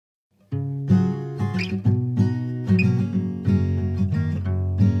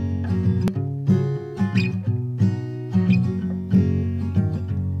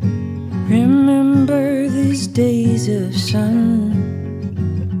days of sun.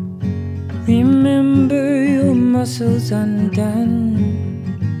 Remember your muscles undone.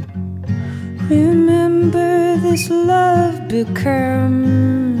 Remember this love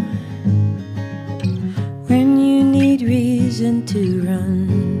become when you need reason to run.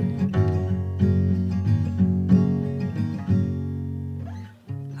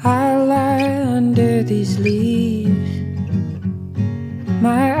 I lie under these leaves,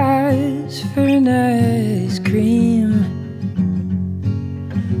 my eyes for an ice cream.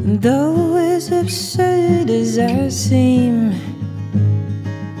 And though as absurd as I seem,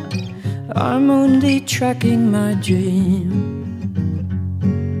 I'm only tracking my dream.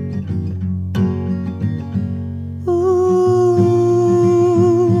 Ooh,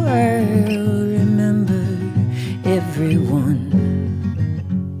 I'll remember everyone.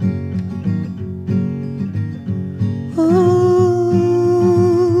 Ooh,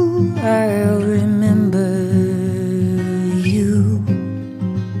 I'll remember you.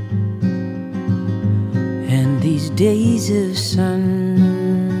 And these days of sun.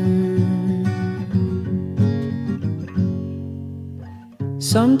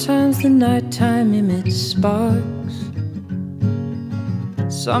 Sometimes the nighttime emits sparks.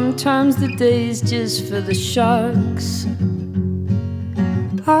 Sometimes the day's just for the sharks.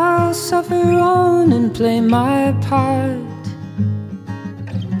 I'll suffer on and play my part.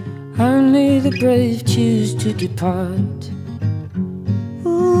 Only the brave choose to depart.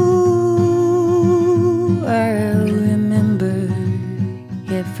 Ooh, I'll remember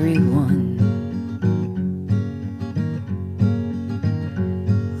everyone.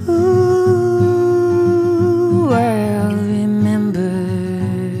 I'll remember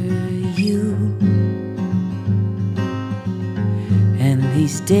you. And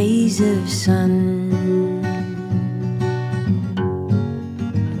these days of sun,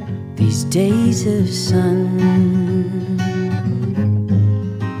 these days of sun,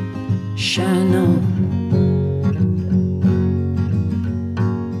 shine on.